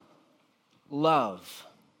Love.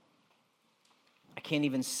 I can't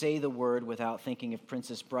even say the word without thinking of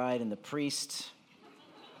Princess Bride and the priest.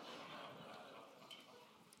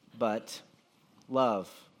 But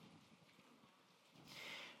love.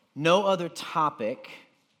 No other topic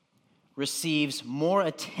receives more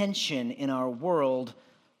attention in our world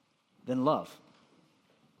than love.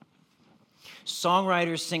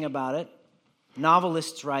 Songwriters sing about it.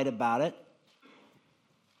 Novelists write about it.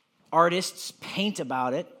 Artists paint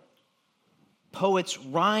about it. Poets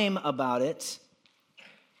rhyme about it.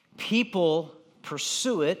 People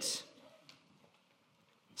pursue it,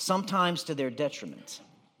 sometimes to their detriment.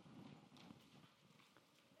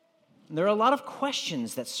 And there are a lot of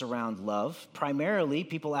questions that surround love. Primarily,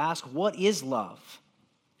 people ask, what is love?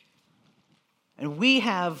 And we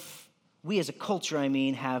as a culture,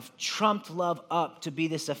 have trumped love up to be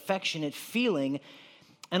this affectionate feeling.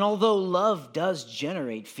 And although love does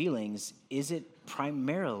generate feelings, is it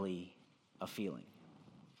primarily a feeling?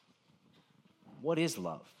 What is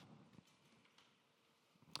love?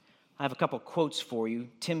 I have a couple quotes for you.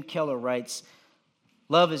 Tim Keller writes,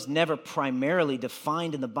 "Love is never primarily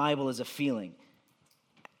defined in the Bible as a feeling.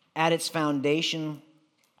 At its foundation,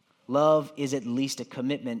 love is at least a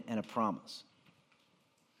commitment and a promise."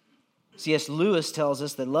 C.S. Lewis tells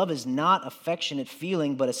us that love is not affectionate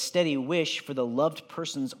feeling, but a steady wish for the loved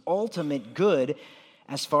person's ultimate good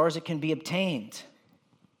as far as it can be obtained.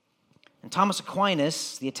 And Thomas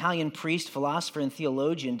Aquinas, the Italian priest, philosopher, and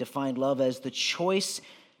theologian, defined love as the choice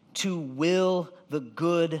to will the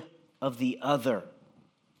good of the other.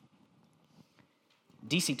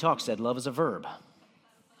 DC Talk said love is a verb.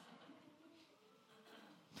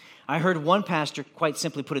 I heard one pastor quite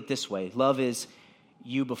simply put it this way: love is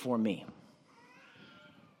you before me.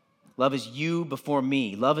 Love is you before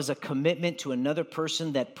me. Love is a commitment to another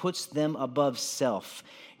person that puts them above self.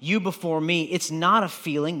 You before me. It's not a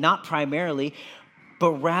feeling, not primarily,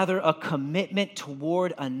 but rather a commitment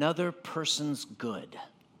toward another person's good.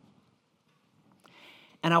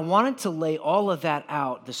 And I wanted to lay all of that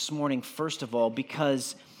out this morning, first of all,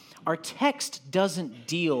 because our text doesn't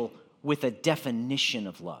deal with a definition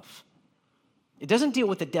of love. It doesn't deal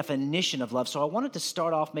with the definition of love, so I wanted to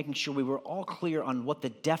start off making sure we were all clear on what the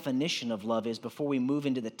definition of love is before we move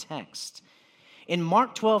into the text. In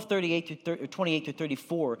Mark 12, 28 through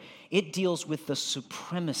 34, it deals with the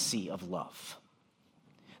supremacy of love.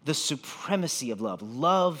 The supremacy of love.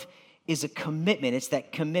 Love is a commitment. It's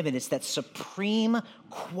that commitment. It's that supreme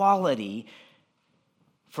quality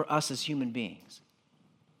for us as human beings.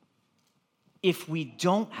 If we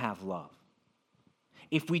don't have love,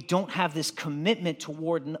 if we don't have this commitment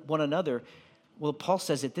toward one another, well, Paul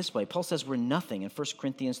says it this way. Paul says we're nothing in 1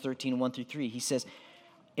 Corinthians 13, 1 through 3. He says,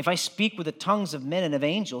 if I speak with the tongues of men and of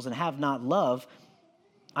angels and have not love,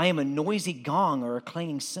 I am a noisy gong or a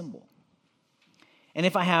clanging cymbal. And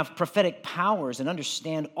if I have prophetic powers and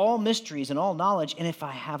understand all mysteries and all knowledge, and if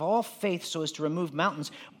I have all faith so as to remove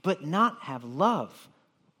mountains, but not have love,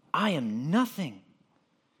 I am nothing.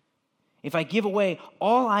 If I give away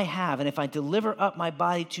all I have, and if I deliver up my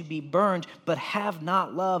body to be burned, but have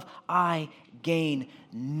not love, I gain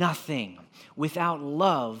nothing. Without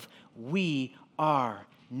love, we are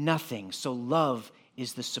nothing. So love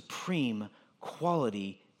is the supreme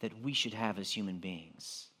quality that we should have as human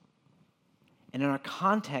beings. And in our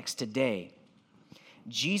context today,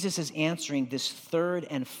 Jesus is answering this third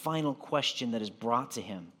and final question that is brought to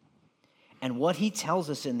him. And what he tells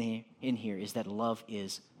us in here is that love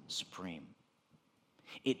is supreme.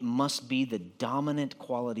 It must be the dominant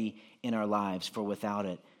quality in our lives, for without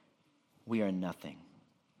it, we are nothing.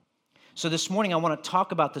 So this morning, I want to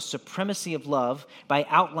talk about the supremacy of love by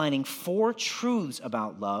outlining 4 truths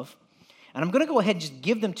about love. And I'm going to go ahead and just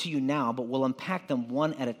give them to you now, but we'll unpack them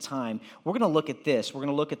one at a time. We're going to look at this. We're going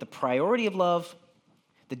to look at the priority of love,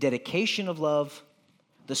 the dedication of love,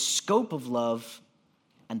 the scope of love,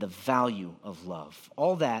 and the value of love.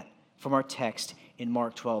 All that from our text in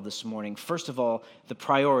Mark 12 this morning. First of all, the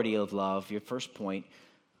priority of love, your first point.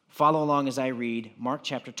 Follow along as I read Mark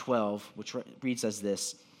chapter 12, which reads as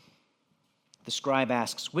this. The scribe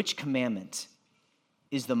asks, which commandment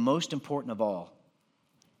is the most important of all?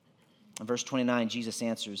 In verse 29, Jesus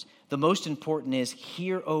answers, the most important is,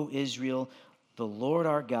 hear, O Israel, the Lord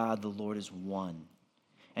our God, the Lord is one.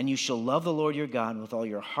 And you shall love the Lord your God with all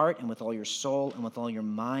your heart and with all your soul and with all your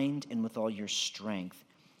mind and with all your strength.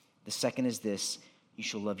 The second is this, you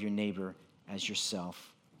shall love your neighbor as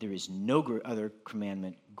yourself. There is no other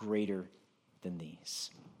commandment greater than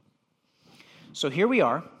these. So here we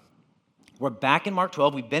are. We're back in Mark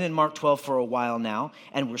 12. We've been in Mark 12 for a while now,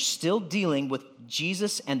 and we're still dealing with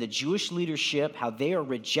Jesus and the Jewish leadership, how they are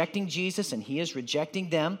rejecting Jesus and he is rejecting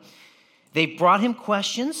them. They brought him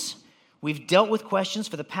questions. We've dealt with questions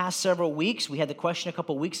for the past several weeks. We had the question a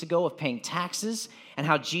couple weeks ago of paying taxes and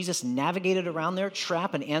how Jesus navigated around their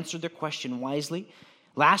trap and answered their question wisely.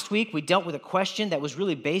 Last week, we dealt with a question that was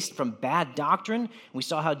really based from bad doctrine. We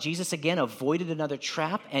saw how Jesus again avoided another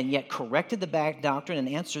trap and yet corrected the bad doctrine and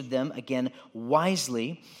answered them again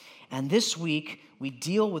wisely. And this week, we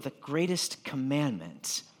deal with the greatest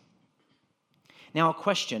commandment. Now, a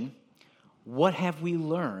question: what have we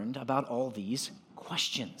learned about all these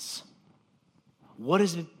questions? What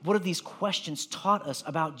have these questions taught us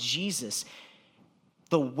about Jesus?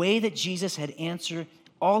 The way that Jesus had answered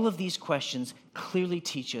all of these questions clearly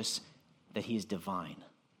teach us that he is divine.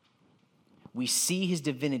 We see his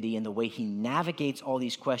divinity in the way he navigates all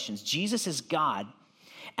these questions. Jesus is God,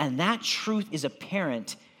 and that truth is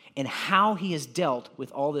apparent in how he has dealt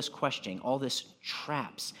with all this questioning, all this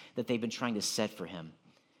traps that they've been trying to set for him.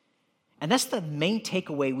 And that's the main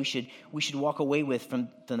takeaway we should walk away with from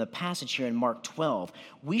the passage here in Mark 12.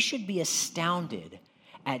 We should be astounded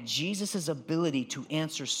at Jesus' ability to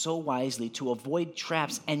answer so wisely, to avoid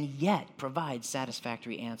traps, and yet provide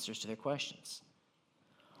satisfactory answers to their questions.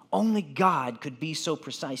 Only God could be so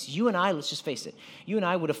precise. You and I, let's just face it, you and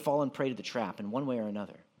I would have fallen prey to the trap in one way or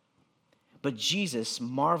another. But Jesus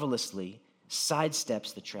marvelously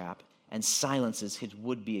sidesteps the trap and silences his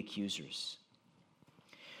would-be accusers.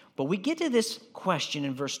 But we get to this question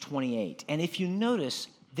in verse 28, and if you notice,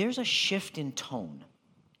 there's a shift in tone.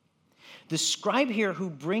 The scribe here who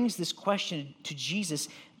brings this question to Jesus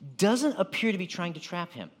doesn't appear to be trying to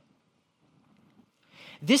trap him.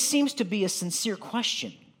 This seems to be a sincere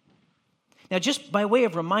question. Now, just by way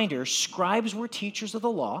of reminder, scribes were teachers of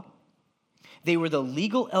the law. They were the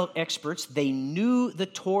legal experts. They knew the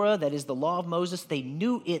Torah, that is the law of Moses. They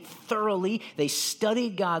knew it thoroughly. They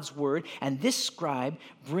studied God's word. And this scribe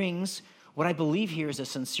brings what I believe here is a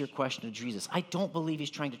sincere question to Jesus. I don't believe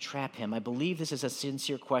he's trying to trap him. I believe this is a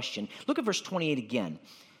sincere question. Look at verse 28 again.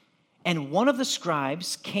 And one of the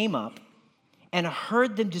scribes came up and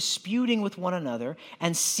heard them disputing with one another,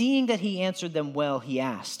 and seeing that he answered them well, he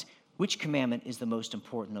asked, which commandment is the most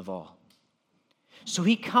important of all? So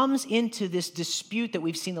he comes into this dispute that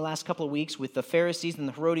we've seen the last couple of weeks with the Pharisees and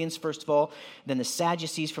the Herodians, first of all, then the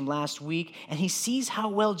Sadducees from last week, and he sees how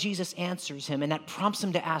well Jesus answers him, and that prompts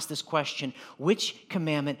him to ask this question: which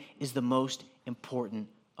commandment is the most important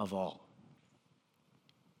of all?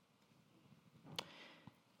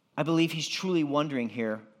 I believe he's truly wondering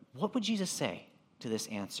here, what would Jesus say to this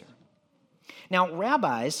answer? Now,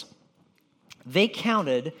 rabbis, they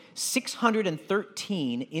counted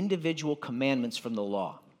 613 individual commandments from the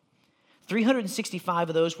law. 365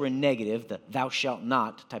 of those were negative, the thou shalt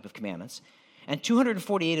not type of commandments, and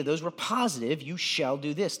 248 of those were positive, you shall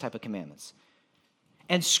do this type of commandments.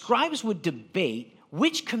 And scribes would debate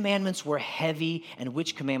which commandments were heavy and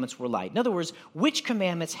which commandments were light. In other words, which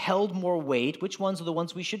commandments held more weight, which ones are the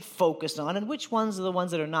ones we should focus on, and which ones are the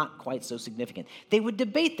ones that are not quite so significant. They would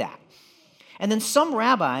debate that. And then some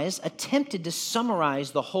rabbis attempted to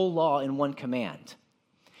summarize the whole law in one command.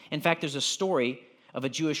 In fact, there's a story of a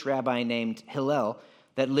Jewish rabbi named Hillel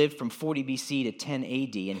that lived from 40 BC to 10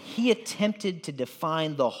 AD, and he attempted to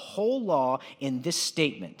define the whole law in this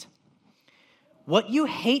statement: what you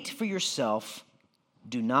hate for yourself,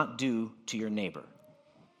 do not do to your neighbor.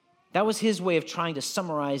 That was his way of trying to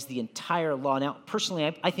summarize the entire law. Now,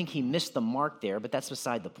 personally, I think he missed the mark there, but that's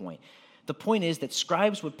beside the point. The point is that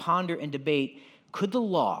scribes would ponder and debate, could the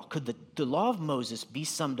law of Moses be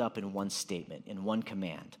summed up in one statement, in one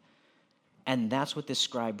command? And that's what this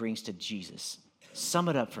scribe brings to Jesus. Sum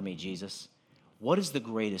it up for me, Jesus. What is the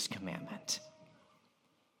greatest commandment?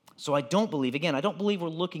 So I don't believe we're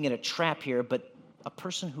looking at a trap here, but a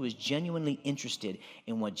person who is genuinely interested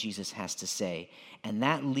in what Jesus has to say. And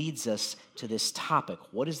that leads us to this topic.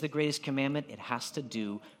 What is the greatest commandment? It has to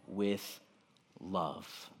do with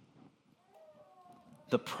love.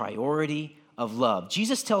 The priority of love.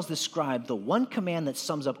 Jesus tells the scribe the one command that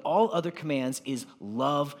sums up all other commands is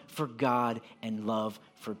love for God and love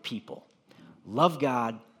for people. Love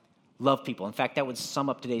God, love people. In fact, that would sum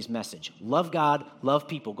up today's message. Love God, love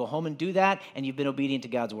people. Go home and do that, and you've been obedient to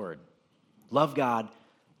God's word. Love God,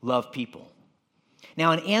 love people.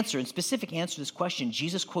 Now, in specific answer to this question,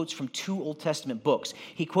 Jesus quotes from two Old Testament books.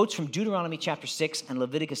 He quotes from Deuteronomy chapter 6 and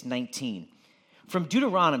Leviticus 19. From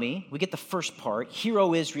Deuteronomy, we get the first part: Hear,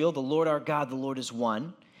 O Israel, the Lord our God, the Lord is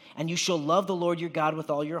one. And you shall love the Lord your God with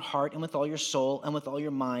all your heart and with all your soul and with all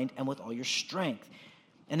your mind and with all your strength.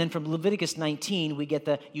 And then from Leviticus 19, we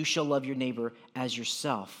get you shall love your neighbor as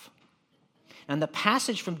yourself. And the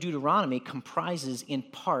passage from Deuteronomy comprises in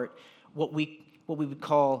part what we what we would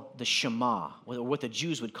call the Shema, or what the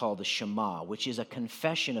Jews would call the Shema, which is a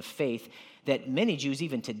confession of faith that many Jews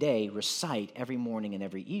even today recite every morning and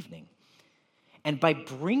every evening. And by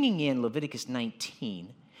bringing in Leviticus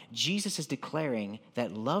 19, Jesus is declaring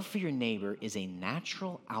that love for your neighbor is a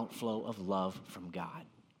natural outflow of love from God.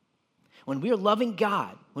 When we are loving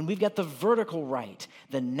God, when we've got the vertical right,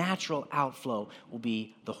 the natural outflow will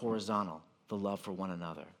be the horizontal, the love for one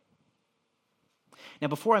another. Now,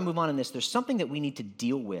 before I move on in this, there's something that we need to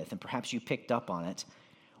deal with, and perhaps you picked up on it.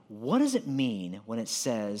 What does it mean when it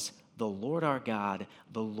says, the Lord our God,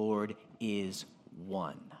 the Lord is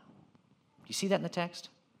one? Do you see that in the text?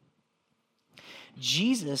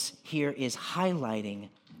 Jesus here is highlighting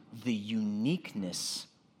the uniqueness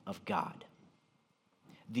of God.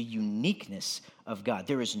 The uniqueness of God.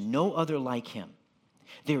 There is no other like him.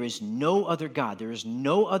 There is no other God. There is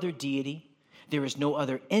no other deity. There is no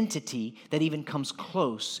other entity that even comes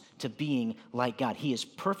close to being like God. He is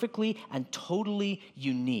perfectly and totally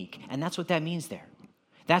unique. And that's what that means there.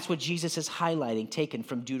 That's what Jesus is highlighting, taken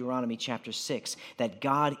from Deuteronomy chapter 6, that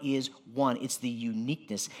God is one. It's the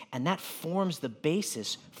uniqueness. And that forms the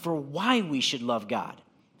basis for why we should love God.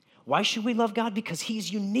 Why should we love God? Because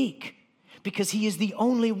he's unique. Because he is the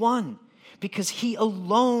only one. Because he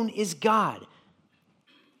alone is God.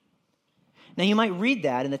 Now, you might read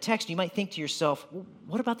that in the text, you might think to yourself, well,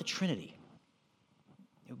 what about the Trinity?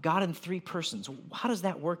 God in three persons. How does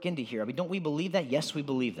that work into here? I mean, don't we believe that? Yes, we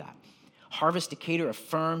believe that. Harvest Decatur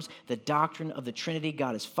affirms the doctrine of the Trinity.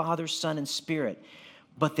 God is Father, Son, and Spirit.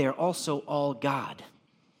 But they're also all God.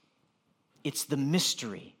 It's the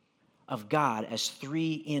mystery of God as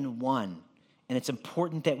three in one. And it's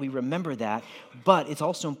important that we remember that, but it's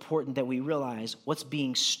also important that we realize what's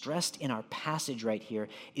being stressed in our passage right here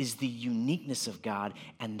is the uniqueness of God,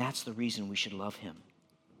 and that's the reason we should love him.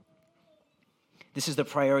 This is the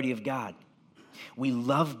priority of God. We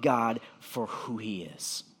love God for who he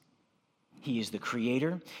is. He is the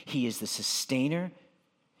creator, he is the sustainer,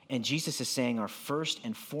 and Jesus is saying our first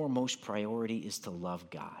and foremost priority is to love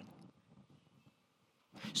God.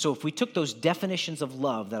 So if we took those definitions of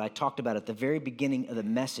love that I talked about at the very beginning of the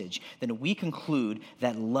message, then we conclude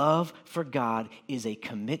that love for God is a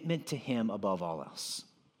commitment to him above all else.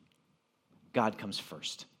 God comes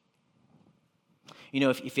first. You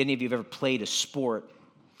know, if any of you have ever played a sport,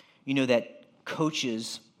 you know that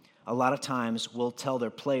coaches a lot of times will tell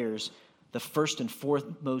their players the first and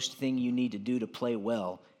foremost thing you need to do to play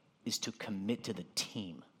well is to commit to the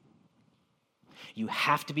team. You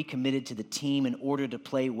have to be committed to the team in order to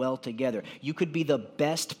play well together. You could be the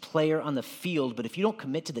best player on the field, but if you don't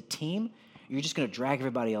commit to the team, you're just going to drag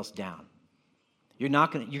everybody else down. You're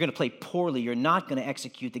going to play poorly. You're not going to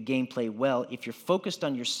execute the gameplay well. If you're focused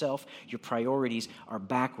on yourself, your priorities are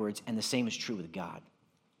backwards, and the same is true with God.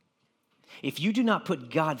 If you do not put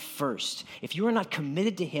God first, if you are not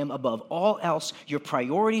committed to him above all else, your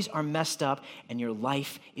priorities are messed up and your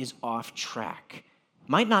life is off track.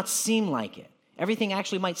 Might not seem like it. Everything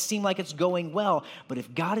actually might seem like it's going well, but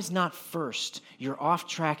if God is not first, you're off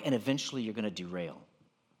track and eventually you're going to derail.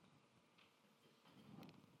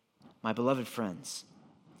 My beloved friends,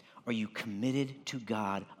 are you committed to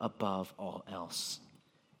God above all else?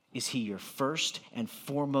 Is he your first and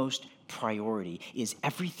foremost priority? Is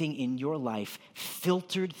everything in your life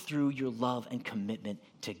filtered through your love and commitment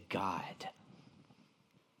to God?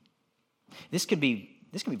 This can be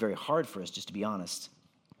very hard for us, just to be honest.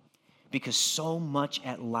 Because so much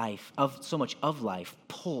of life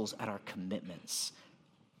pulls at our commitments.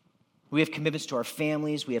 We have commitments to our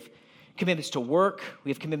families, we have commitments to work,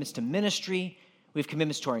 we have commitments to ministry, we have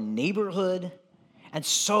commitments to our neighborhood, and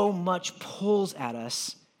so much pulls at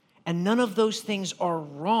us, and none of those things are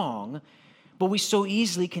wrong, but we so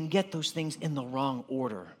easily can get those things in the wrong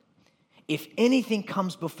order. If anything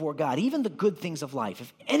comes before God, even the good things of life,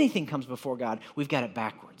 if anything comes before God, we've got it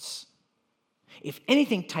backwards. If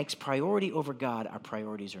anything takes priority over God, our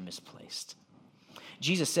priorities are misplaced.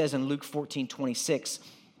 Jesus says in Luke 14:26,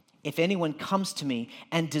 if anyone comes to me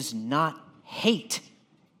and does not hate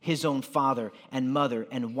his own father and mother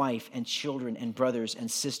and wife and children and brothers and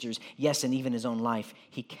sisters, yes, and even his own life,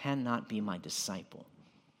 he cannot be my disciple.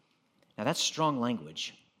 Now that's strong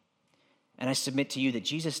language. And I submit to you that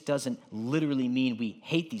Jesus doesn't literally mean we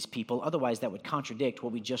hate these people. Otherwise, that would contradict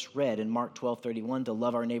what we just read in Mark 12:31, to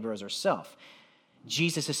love our neighbor as ourselves.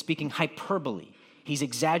 Jesus is speaking hyperbole. He's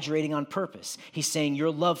exaggerating on purpose. He's saying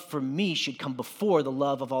your love for me should come before the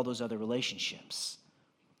love of all those other relationships.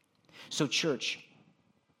 So, church,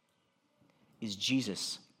 is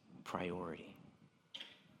Jesus priority?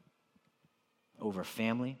 Over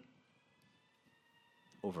family?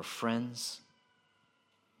 Over friends?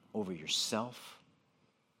 over yourself,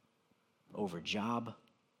 over job,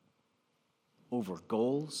 over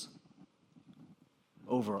goals,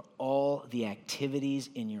 over all the activities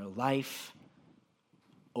in your life,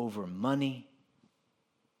 over money?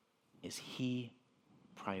 Is he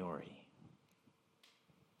priority?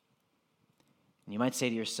 And you might say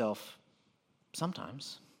to yourself,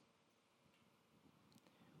 sometimes.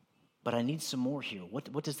 But I need some more here.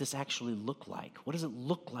 What does this actually look like? What does it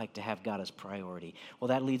look like to have God as priority? Well,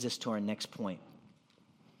 that leads us to our next point.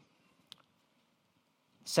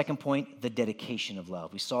 Second point, the dedication of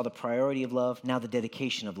love. We saw the priority of love, now the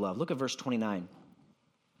dedication of love. Look at verse 29.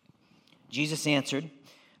 Jesus answered,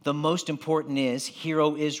 "The most important is, Hear,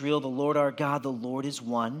 O Israel, the Lord our God, the Lord is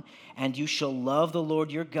one, and you shall love the Lord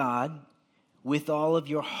your God with all of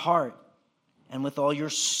your heart and with all your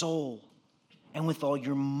soul and with all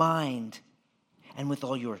your mind and with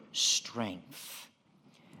all your strength."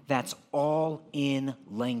 That's all in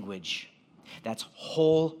language. That's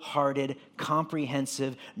wholehearted,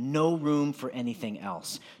 comprehensive, no room for anything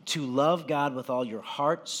else. To love God with all your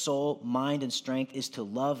heart, soul, mind, and strength is to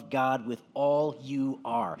love God with all you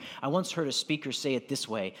are. I once heard a speaker say it this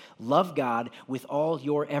way: love God with all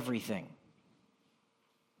your everything.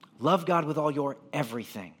 Love God with all your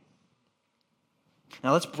everything.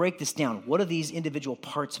 Now let's break this down. What do these individual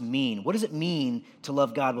parts mean? What does it mean to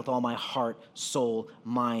love God with all my heart, soul,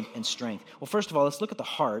 mind, and strength? Well, first of all, let's look at the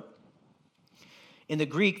heart. In the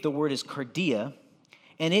Greek, the word is cardia,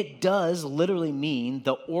 and it does literally mean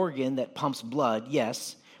the organ that pumps blood,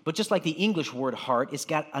 yes. But just like the English word heart, it's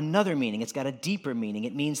got another meaning. It's got a deeper meaning.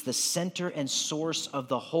 It means the center and source of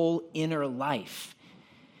the whole inner life.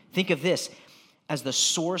 Think of this as the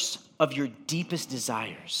source of your deepest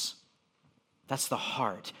desires. That's the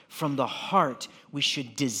heart. From the heart, we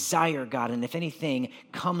should desire God. And if anything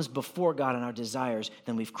comes before God in our desires,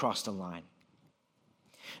 then we've crossed a line.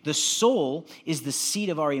 The soul is the seat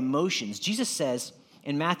of our emotions. Jesus says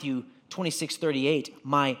in Matthew 26:38,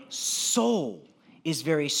 "My soul is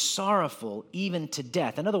very sorrowful, even to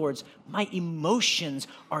death." In other words, my emotions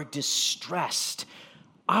are distressed.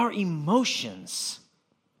 Our emotions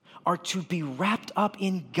are to be wrapped up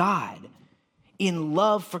in God, in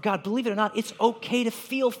love for God. Believe it or not, it's okay to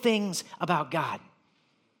feel things about God.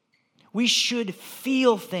 We should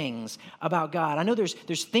feel things about God. I know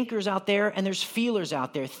there's thinkers out there and there's feelers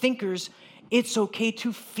out there. Thinkers, it's okay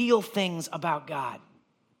to feel things about God.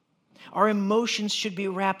 Our emotions should be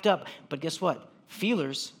wrapped up. But guess what?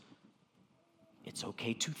 Feelers, it's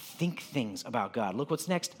okay to think things about God. Look what's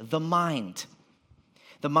next. The mind.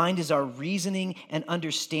 The mind is our reasoning and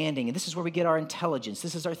understanding, and this is where we get our intelligence.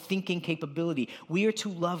 This is our thinking capability. We are to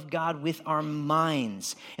love God with our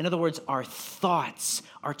minds. In other words, our thoughts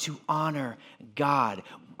are to honor God.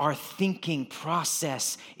 Our thinking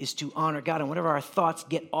process is to honor God, and whenever our thoughts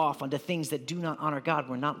get off onto things that do not honor God,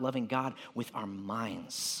 we're not loving God with our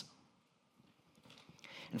minds.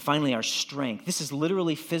 And finally, our strength. This is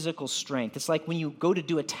literally physical strength. It's like when you go to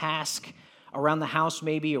do a task around the house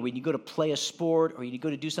maybe, or when you go to play a sport, or you go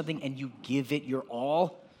to do something and you give it your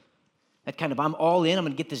all. That kind of, I'm all in, I'm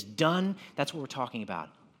going to get this done. That's what we're talking about.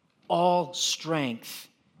 All strength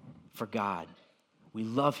for God. We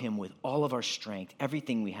love him with all of our strength.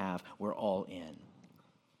 Everything we have, we're all in.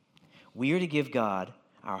 We are to give God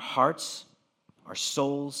our hearts, our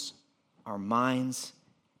souls, our minds,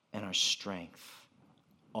 and our strength.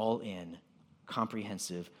 All in,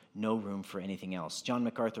 comprehensive, no room for anything else. John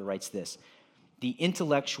MacArthur writes this: "The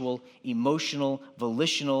intellectual, emotional,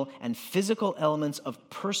 volitional, and physical elements of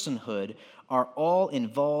personhood are all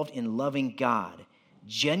involved in loving God.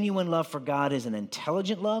 Genuine love for God is an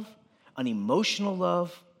intelligent love, an emotional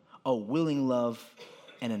love, a willing love,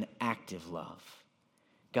 and an active love.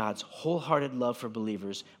 God's wholehearted love for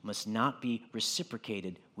believers must not be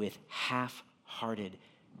reciprocated with half-hearted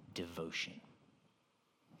devotion."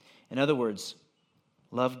 In other words,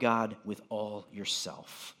 love God with all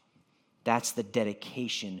yourself. That's the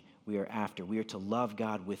dedication we are after. We are to love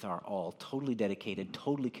God with our all, totally dedicated,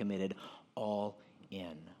 totally committed, all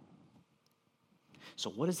in. So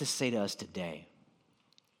what does this say to us today?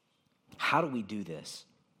 How do we do this?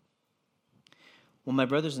 Well, my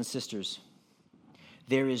brothers and sisters,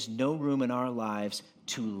 there is no room in our lives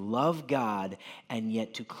to love God and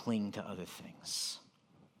yet to cling to other things.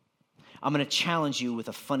 I'm going to challenge you with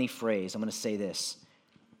a funny phrase. I'm going to say this: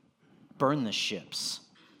 burn the ships.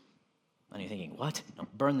 And you're thinking, what? No,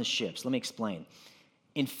 burn the ships. Let me explain.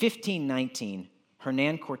 In 1519,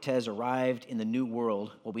 Hernan Cortez arrived in the New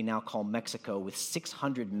World, what we now call Mexico, with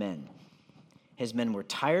 600 men. His men were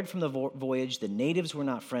tired from the voyage, the natives were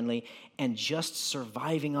not friendly, and just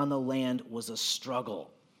surviving on the land was a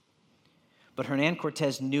struggle. But Hernan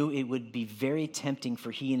Cortez knew it would be very tempting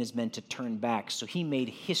for he and his men to turn back, so he made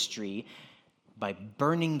history by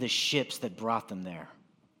burning the ships that brought them there.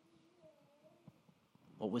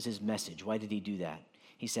 What was his message? Why did he do that?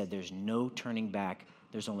 He said, there's no turning back.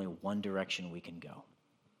 There's only one direction we can go.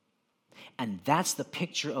 And that's the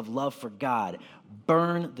picture of love for God.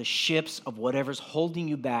 Burn the ships of whatever's holding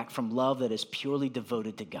you back from love that is purely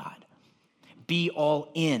devoted to God. Be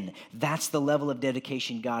all in. That's the level of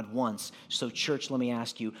dedication God wants. So church, let me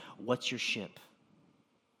ask you, what's your ship?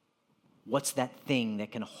 What's that thing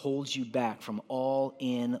that can hold you back from all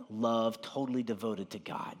in love, totally devoted to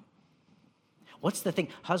God? What's the thing?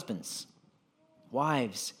 Husbands,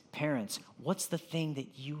 wives, parents, what's the thing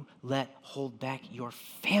that you let hold back your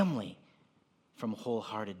family from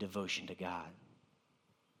wholehearted devotion to God?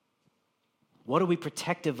 What are we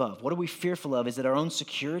protective of? What are we fearful of? Is it our own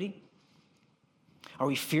security? Are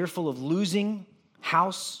we fearful of losing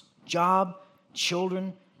house, job,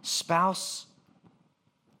 children, spouse?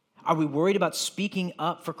 Are we worried about speaking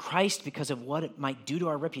up for Christ because of what it might do to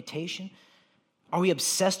our reputation? Are we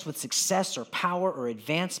obsessed with success or power or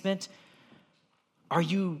advancement? Are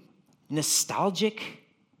you nostalgic,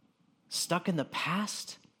 stuck in the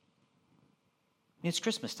past? It's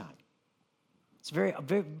Christmas time. It's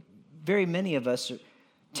very many of us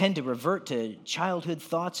tend to revert to childhood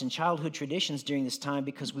thoughts and childhood traditions during this time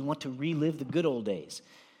because we want to relive the good old days.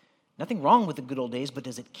 Nothing wrong with the good old days, but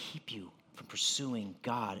does it keep you from pursuing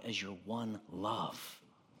God as your one love?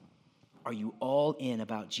 Are you all in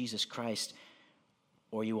about Jesus Christ,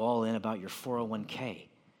 or are you all in about your 401k,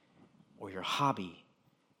 or your hobby,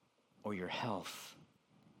 or your health?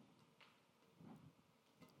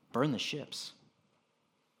 Burn the ships.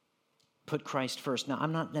 Put Christ first. Now,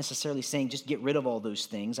 I'm not necessarily saying just get rid of all those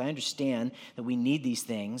things. I understand that we need these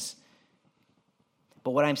things.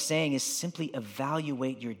 But what I'm saying is simply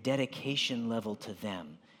evaluate your dedication level to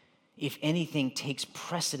them. If anything takes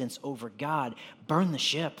precedence over God, burn the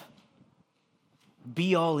ship.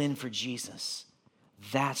 Be all in for Jesus.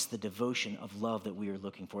 That's the devotion of love that we are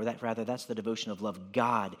looking for. That's the devotion of love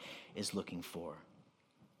God is looking for.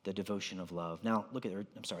 The devotion of love. Now,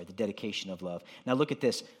 the dedication of love. Now, look at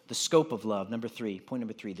this, the scope of love. Point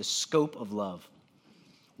number three, the scope of love.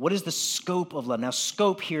 What is the scope of love? Now,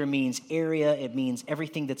 scope here means area. It means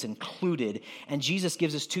everything that's included. And Jesus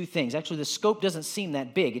gives us two things. Actually, the scope doesn't seem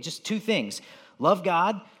that big. It's just two things. Love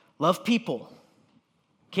God, love people.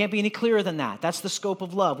 Can't be any clearer than that. That's the scope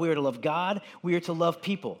of love. We are to love God. We are to love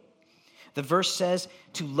people. The verse says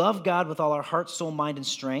to love God with all our heart, soul, mind, and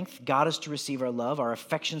strength. God is to receive our love. Our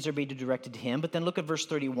affections are being directed to him. But then look at verse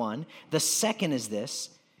 31. The second is this: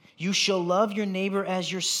 you shall love your neighbor as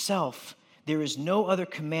yourself. There is no other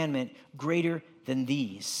commandment greater than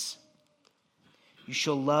these. You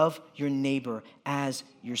shall love your neighbor as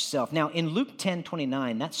yourself. Now, in Luke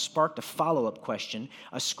 10:29, that sparked a follow-up question.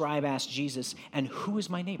 A scribe asked Jesus, and who is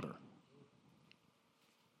my neighbor?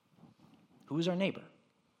 Who is our neighbor?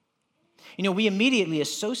 You know, we immediately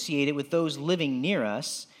associate it with those living near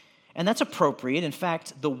us, and that's appropriate. In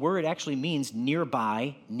fact, the word actually means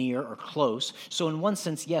nearby, near, or close. So in one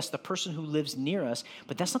sense, yes, the person who lives near us,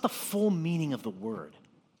 but that's not the full meaning of the word.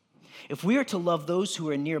 If we are to love those who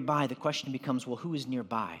are nearby, the question becomes, well, who is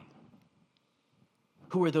nearby?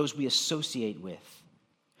 Who are those we associate with?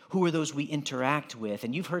 Who are those we interact with?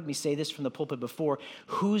 And you've heard me say this from the pulpit before.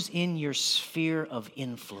 Who's in your sphere of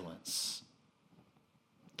influence?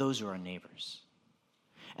 Those are our neighbors.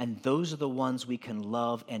 And those are the ones we can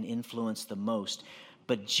love and influence the most.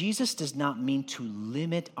 But Jesus does not mean to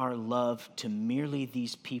limit our love to merely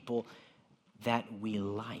these people that we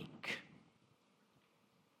like.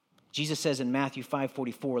 Jesus says in Matthew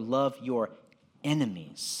 5:44, love your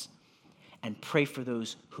enemies and pray for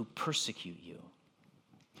those who persecute you.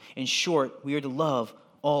 In short, we are to love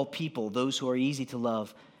all people, those who are easy to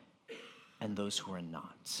love and those who are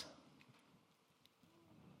not.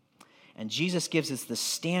 And Jesus gives us the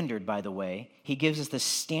standard, by the way. He gives us the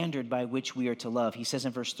standard by which we are to love. He says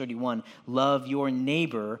in verse 31, love your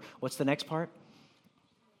neighbor. What's the next part?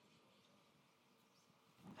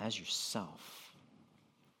 As yourself.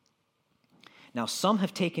 Now, some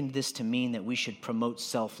have taken this to mean that we should promote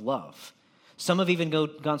self-love. Some have even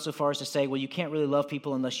gone so far as to say, well, you can't really love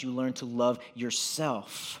people unless you learn to love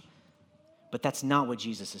yourself. But that's not what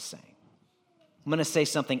Jesus is saying. I'm going to say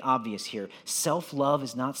something obvious here. Self-love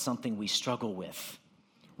is not something we struggle with.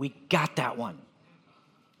 We got that one.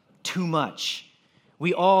 Too much.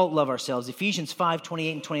 We all love ourselves. Ephesians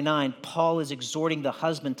 5:28 and 29, Paul is exhorting the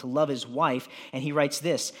husband to love his wife, and he writes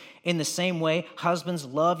this: in the same way, husbands,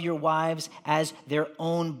 love your wives as their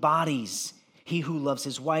own bodies. He who loves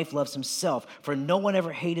his wife loves himself, for no one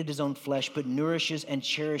ever hated his own flesh, but nourishes and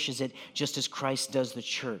cherishes it just as Christ does the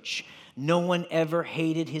church. No one ever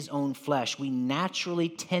hated his own flesh. We naturally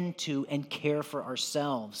tend to and care for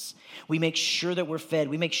ourselves. We make sure that we're fed.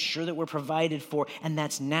 We make sure that we're provided for, and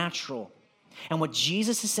that's natural. And what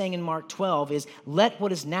Jesus is saying in Mark 12 is, let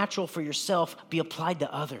what is natural for yourself be applied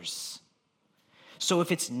to others. So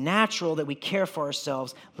if it's natural that we care for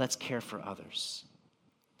ourselves, let's care for others.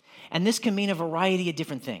 And this can mean a variety of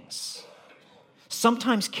different things.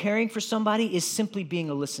 Sometimes caring for somebody is simply being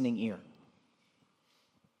a listening ear.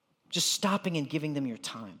 Just stopping and giving them your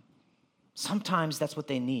time. Sometimes that's what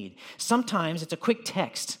they need. Sometimes it's a quick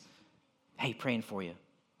text. Hey, praying for you.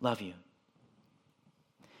 Love you.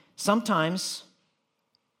 Sometimes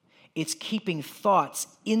it's keeping thoughts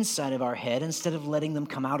inside of our head instead of letting them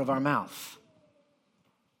come out of our mouth.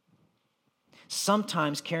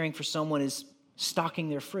 Sometimes caring for someone is stocking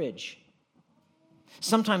their fridge.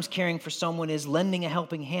 Sometimes caring for someone is lending a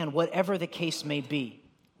helping hand, whatever the case may be.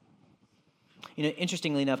 You know,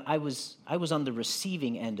 interestingly enough, I was on the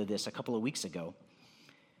receiving end of this a couple of weeks ago.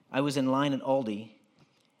 I was in line at Aldi, and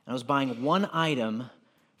I was buying one item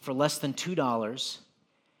for less than $2,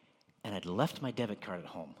 and I'd left my debit card at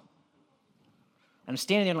home. I'm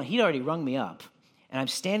standing there in line. He'd already rung me up, and I'm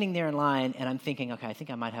standing there in line, and I'm thinking, okay, I think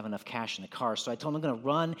I might have enough cash in the car. So I told him I'm going to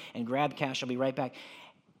run and grab cash. I'll be right back.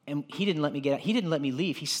 And he didn't let me get out. He didn't let me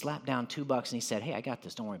leave. He slapped down $2, and he said, hey, I got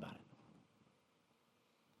this. Don't worry about it.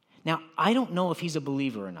 Now, I don't know if he's a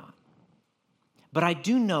believer or not, but I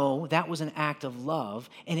do know that was an act of love,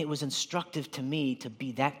 and it was instructive to me to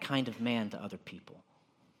be that kind of man to other people,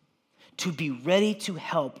 to be ready to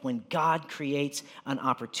help when God creates an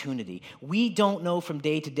opportunity. We don't know from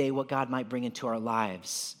day to day what God might bring into our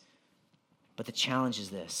lives, but the challenge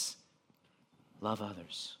is this: love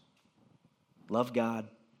others. Love God,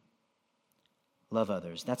 love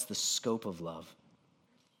others. That's the scope of love.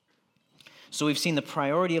 So we've seen the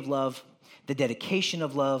priority of love, the dedication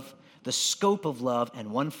of love, the scope of love,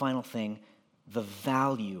 and one final thing, the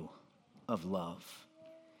value of love.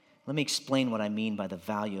 Let me explain what I mean by the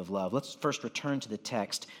value of love. Let's first return to the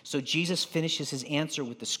text. So Jesus finishes his answer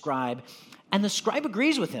with the scribe, and the scribe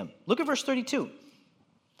agrees with him. Look at verse 32.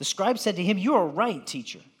 The scribe said to him, "You are right,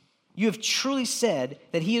 teacher. You have truly said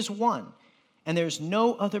that he is one, and there is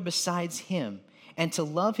no other besides him. And to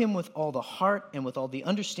love him with all the heart and with all the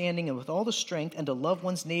understanding and with all the strength, and to love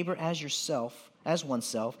one's neighbor as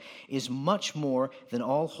oneself, is much more than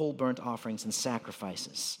all whole burnt offerings and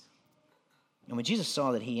sacrifices." And when Jesus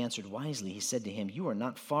saw that he answered wisely, he said to him, "You are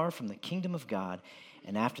not far from the kingdom of God."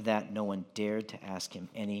 And after that, no one dared to ask him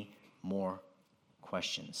any more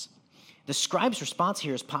questions. The scribe's response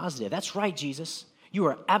here is positive. That's right, Jesus. You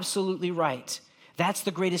are absolutely right. That's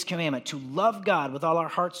the greatest commandment, to love God with all our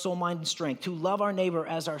heart, soul, mind, and strength, to love our neighbor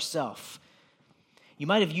as ourself. You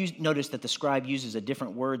might have noticed that the scribe uses a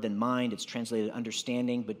different word than mind. It's translated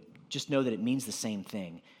understanding, but just know that it means the same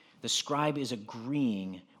thing. The scribe is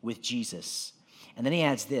agreeing with Jesus. And then he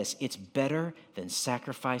adds this: it's better than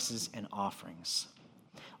sacrifices and offerings.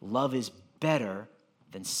 Love is better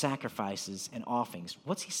than sacrifices and offerings.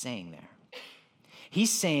 What's he saying there? He's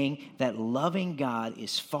saying that loving God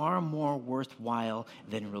is far more worthwhile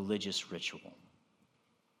than religious ritual.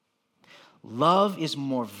 Love is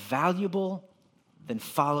more valuable than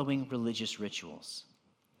following religious rituals.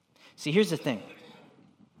 See, here's the thing.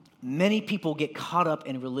 Many people get caught up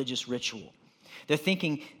in religious ritual. They're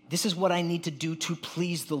thinking, this is what I need to do to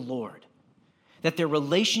please the Lord. That their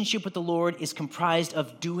relationship with the Lord is comprised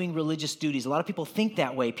of doing religious duties. A lot of people think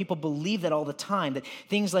that way. People believe that all the time, that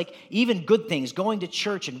things like even good things, going to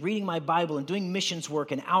church and reading my Bible and doing missions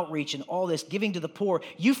work and outreach and all this, giving to the poor,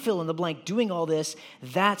 you fill in the blank, doing all this,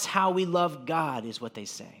 that's how we love God, is what they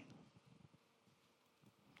say.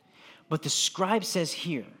 But the scribe says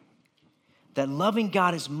here that loving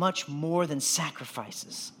God is much more than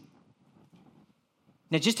sacrifices.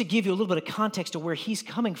 Now, just to give you a little bit of context of where he's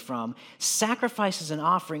coming from, sacrifices and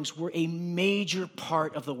offerings were a major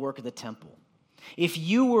part of the work of the temple. If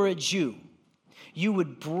you were a Jew, you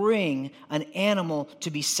would bring an animal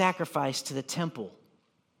to be sacrificed to the temple.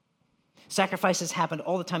 Sacrifices happened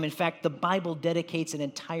all the time. In fact, the Bible dedicates an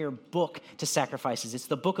entire book to sacrifices. It's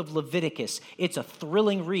the book of Leviticus. It's a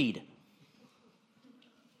thrilling read.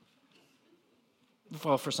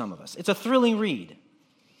 Well, for some of us. It's a thrilling read.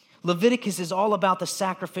 Leviticus is all about the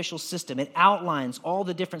sacrificial system. It outlines all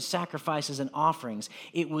the different sacrifices and offerings.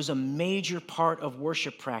 It was a major part of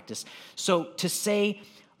worship practice. So to say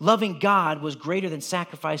loving God was greater than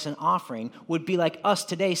sacrifice and offering would be like us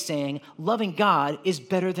today saying loving God is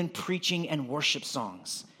better than preaching and worship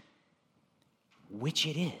songs, which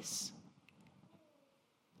it is.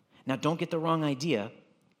 Now, don't get the wrong idea.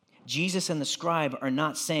 Jesus and the scribe are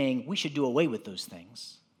not saying we should do away with those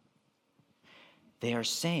things. They are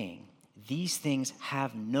saying these things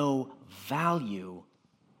have no value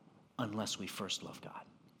unless we first love God.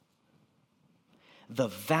 The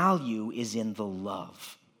value is in the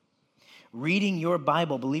love. Reading your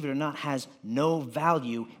Bible, believe it or not, has no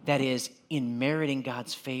value, that is, in meriting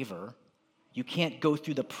God's favor. You can't go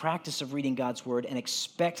through the practice of reading God's word and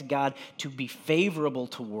expect God to be favorable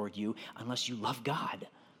toward you unless you love God.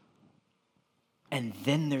 And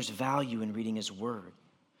then there's value in reading his word.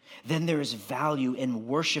 Then there is value in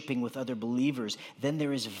worshiping with other believers. Then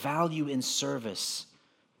there is value in service.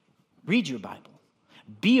 Read your Bible.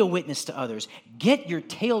 Be a witness to others. Get your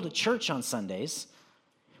tail to church on Sundays,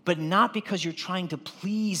 but not because you're trying to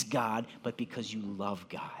please God, but because you love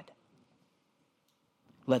God.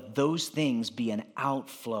 Let those things be an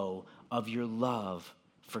outflow of your love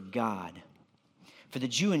for God. For the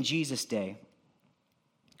Jew in Jesus' day,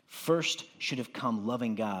 first should have come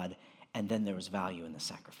loving God, and then there was value in the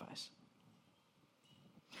sacrifice.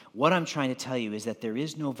 What I'm trying to tell you is that there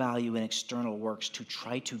is no value in external works to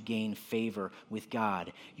try to gain favor with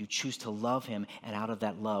God. You choose to love him, and out of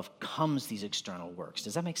that love comes these external works.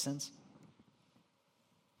 Does that make sense?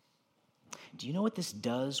 Do you know what this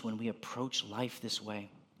does when we approach life this way?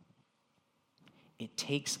 It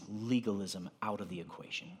takes legalism out of the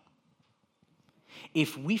equation.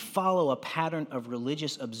 If we follow a pattern of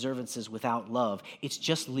religious observances without love, it's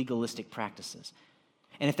just legalistic practices.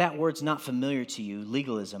 And if that word's not familiar to you,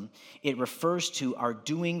 legalism, it refers to our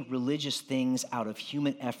doing religious things out of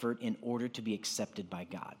human effort in order to be accepted by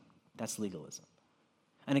God. That's legalism.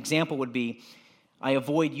 An example would be, I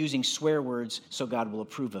avoid using swear words so God will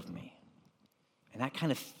approve of me. And that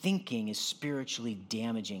kind of thinking is spiritually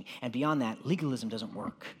damaging. And beyond that, legalism doesn't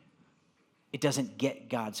work. It doesn't get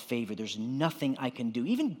God's favor. There's nothing I can do,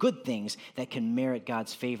 even good things, that can merit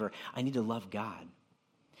God's favor. I need to love God.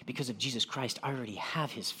 Because of Jesus Christ, I already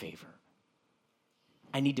have his favor.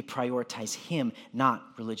 I need to prioritize him, not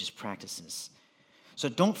religious practices. So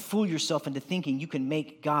don't fool yourself into thinking you can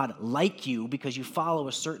make God like you because you follow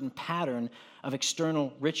a certain pattern of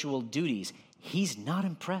external ritual duties. He's not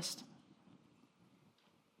impressed.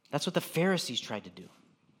 That's what the Pharisees tried to do.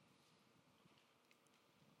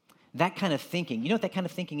 That kind of thinking, you know what that kind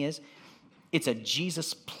of thinking is? It's a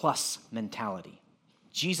Jesus plus mentality.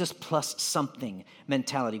 Jesus plus something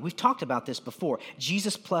mentality. We've talked about this before.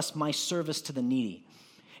 Jesus plus my service to the needy.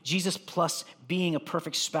 Jesus plus being a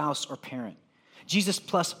perfect spouse or parent. Jesus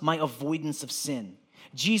plus my avoidance of sin.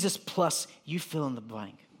 Jesus plus you fill in the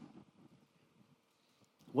blank.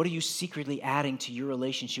 What are you secretly adding to your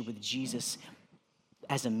relationship with Jesus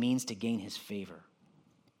as a means to gain his favor?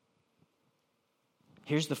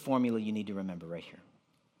 Here's the formula you need to remember right here.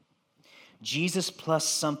 Jesus plus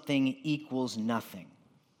something equals nothing.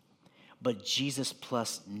 But Jesus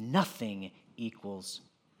plus nothing equals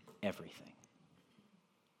everything.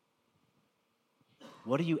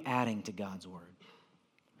 What are you adding to God's word?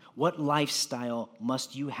 What lifestyle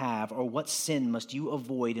must you have, or what sin must you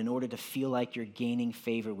avoid in order to feel like you're gaining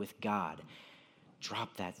favor with God?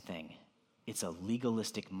 Drop that thing. It's a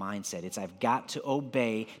legalistic mindset. It's I've got to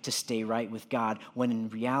obey to stay right with God, when in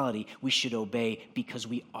reality, we should obey because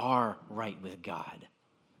we are right with God.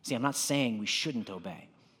 See, I'm not saying we shouldn't obey.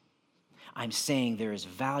 I'm saying there is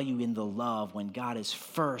value in the love when God is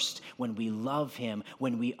first, when we love him,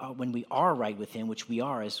 when we are right with him, which we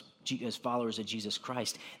are as followers of Jesus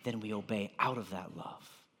Christ, then we obey out of that love.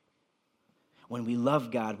 When we love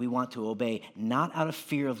God, we want to obey not out of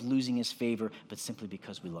fear of losing his favor, but simply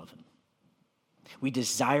because we love him. We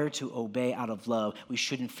desire to obey out of love. We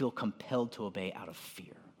shouldn't feel compelled to obey out of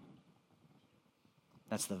fear.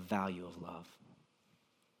 That's the value of love.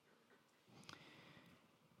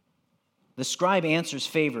 The scribe answers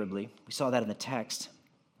favorably. We saw that in the text.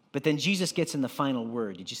 But then Jesus gets in the final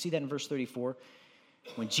word. Did you see that in verse 34?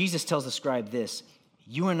 When Jesus tells the scribe this,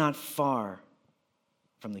 you are not far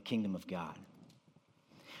from the kingdom of God.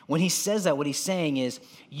 When he says that, what he's saying is,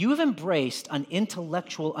 you have embraced an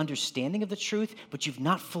intellectual understanding of the truth, but you've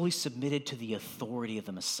not fully submitted to the authority of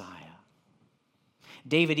the Messiah.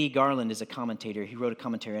 David E. Garland is a commentator. He wrote a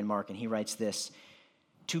commentary on Mark, and he writes this: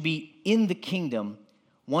 to be in the kingdom,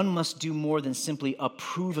 one must do more than simply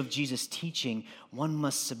approve of Jesus' teaching. One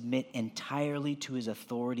must submit entirely to his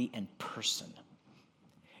authority and person.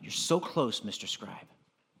 You're so close, Mr. Scribe.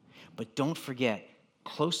 But don't forget,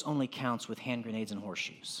 close only counts with hand grenades and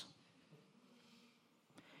horseshoes.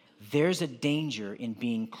 There's a danger in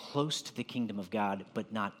being close to the kingdom of God,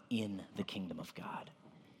 but not in the kingdom of God.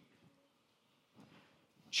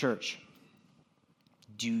 Church,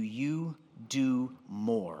 Do you do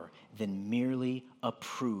more than merely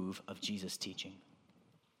approve of Jesus' teaching?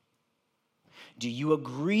 Do you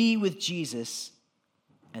agree with Jesus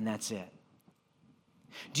and that's it?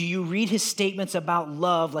 Do you read his statements about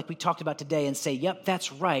love like we talked about today and say, yep,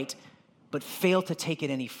 that's right, but fail to take it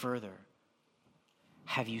any further?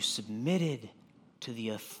 Have you submitted to the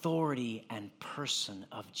authority and person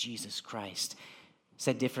of Jesus Christ?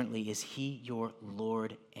 Said differently, is he your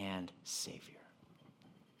Lord and Savior?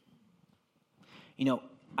 You know,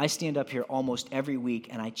 I stand up here almost every week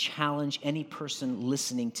and I challenge any person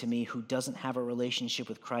listening to me who doesn't have a relationship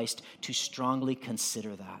with Christ to strongly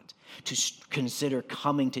consider that, to consider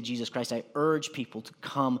coming to Jesus Christ. I urge people to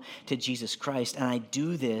come to Jesus Christ, and I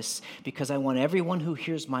do this because I want everyone who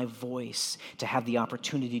hears my voice to have the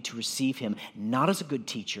opportunity to receive him, not as a good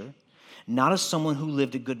teacher, not as someone who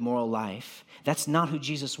lived a good moral life. That's not who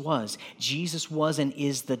Jesus was. Jesus was and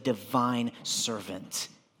is the divine servant.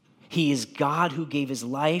 He is God who gave his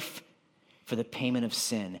life for the payment of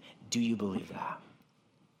sin. Do you believe that?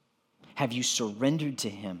 Have you surrendered to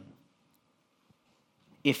him?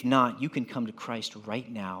 If not, you can come to Christ right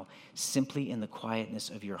now, simply in the quietness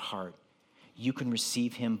of your heart. You can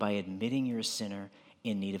receive him by admitting you're a sinner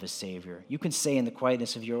in need of a Savior. You can say in the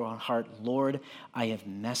quietness of your own heart, Lord, I have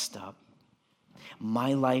messed up.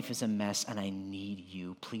 My life is a mess and I need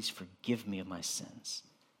you. Please forgive me of my sins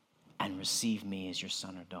and receive me as your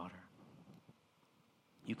son or daughter.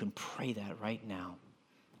 You can pray that right now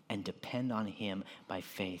and depend on him by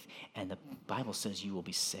faith. And the Bible says you will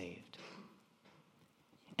be saved.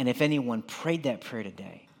 And if anyone prayed that prayer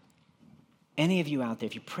today, any of you out there,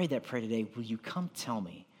 if you prayed that prayer today, will you come tell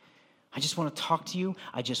me? I just want to talk to you.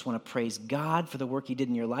 I just want to praise God for the work he did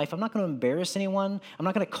in your life. I'm not going to embarrass anyone. I'm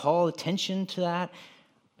not going to call attention to that.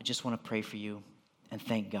 I just want to pray for you and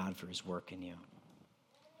thank God for his work in you.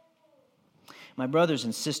 My brothers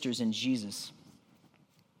and sisters in Jesus,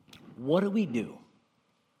 what do we do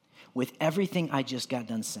with everything I just got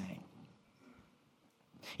done saying?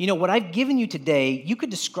 You know, what I've given you today, you could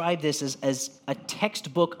describe this as a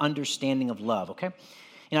textbook understanding of love, okay?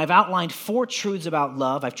 And I've outlined 4 truths about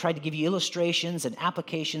love. I've tried to give you illustrations and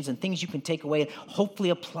applications and things you can take away and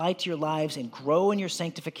hopefully apply to your lives and grow in your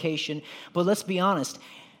sanctification. But let's be honest,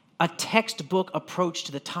 a textbook approach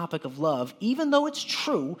to the topic of love, even though it's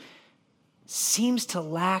true, seems to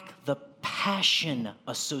lack the passion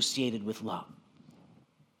associated with love.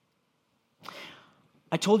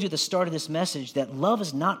 I told you at the start of this message that love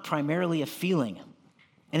is not primarily a feeling,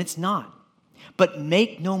 and it's not. But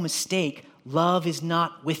make no mistake, love is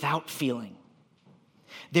not without feeling.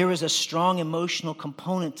 There is a strong emotional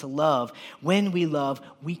component to love. When we love,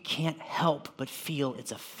 we can't help but feel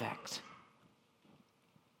its effect.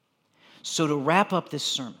 So to wrap up this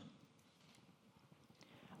sermon,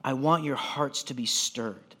 I want your hearts to be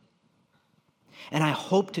stirred. And I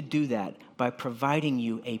hope to do that by providing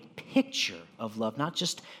you a picture of love, not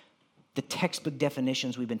just the textbook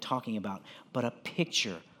definitions we've been talking about, but a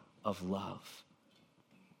picture of love.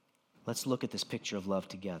 Let's look at this picture of love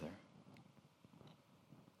together.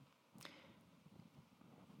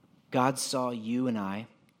 God saw you and I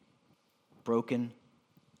broken,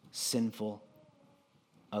 sinful,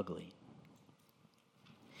 ugly.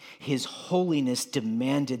 His holiness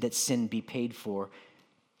demanded that sin be paid for,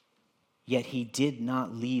 yet he did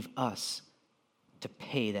not leave us to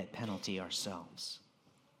pay that penalty ourselves.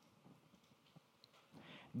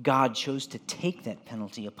 God chose to take that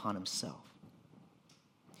penalty upon himself.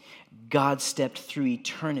 God stepped through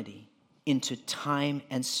eternity into time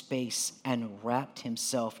and space and wrapped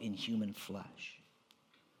himself in human flesh.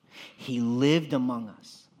 He lived among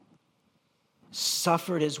us,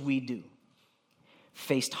 suffered as we do,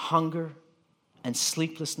 faced hunger and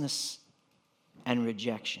sleeplessness and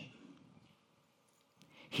rejection.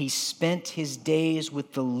 He spent his days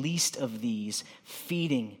with the least of these,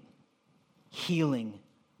 feeding, healing,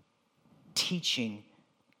 teaching,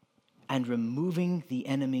 and removing the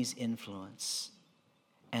enemy's influence.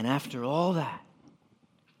 And after all that,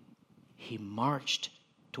 he marched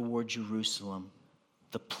toward Jerusalem,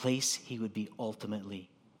 the place he would be ultimately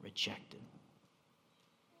rejected.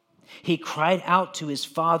 He cried out to his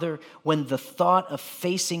Father when the thought of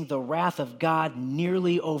facing the wrath of God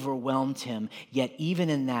nearly overwhelmed him. Yet even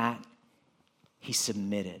in that, he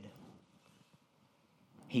submitted.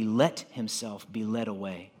 He let himself be led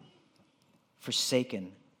away,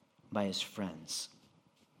 forsaken by his friends.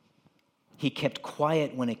 He kept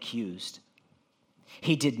quiet when accused.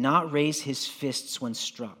 He did not raise his fists when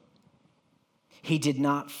struck. He did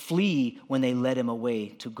not flee when they led him away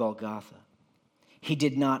to Golgotha. He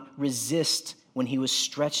did not resist when he was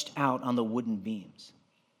stretched out on the wooden beams.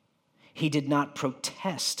 He did not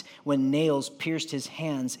protest when nails pierced his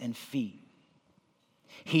hands and feet.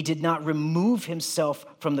 He did not remove himself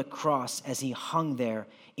from the cross as he hung there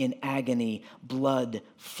in agony, blood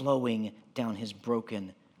flowing down his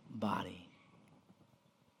broken body.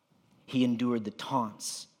 He endured the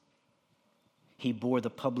taunts. He bore the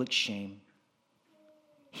public shame.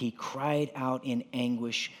 He cried out in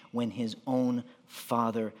anguish when his own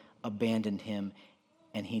Father abandoned him,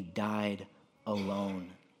 and he died alone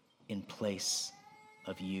in place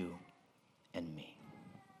of you and me.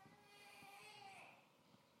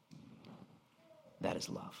 That is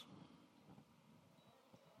love.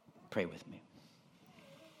 Pray with me.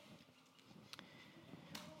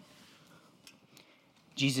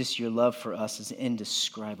 Jesus, your love for us is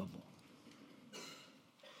indescribable.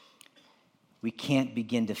 We can't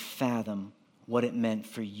begin to fathom what it meant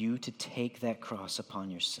for you to take that cross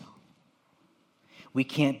upon yourself. We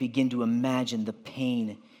can't begin to imagine the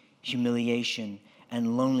pain, humiliation,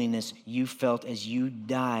 and loneliness you felt as you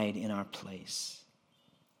died in our place.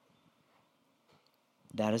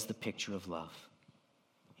 That is the picture of love.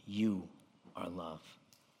 You are love.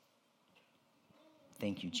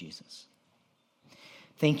 Thank you, Jesus.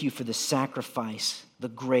 Thank you for the sacrifice, the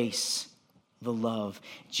grace, the love.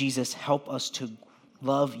 Jesus, help us to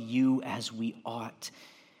love you as we ought.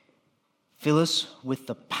 Fill us with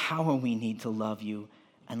the power we need to love you,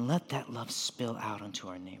 and let that love spill out onto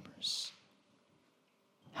our neighbors.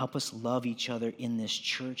 Help us love each other in this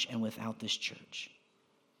church and without this church.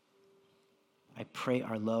 I pray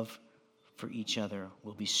our love for each other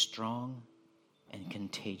will be strong and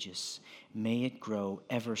contagious. May it grow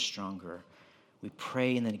ever stronger. We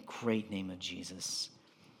pray in the great name of Jesus.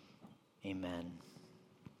 Amen.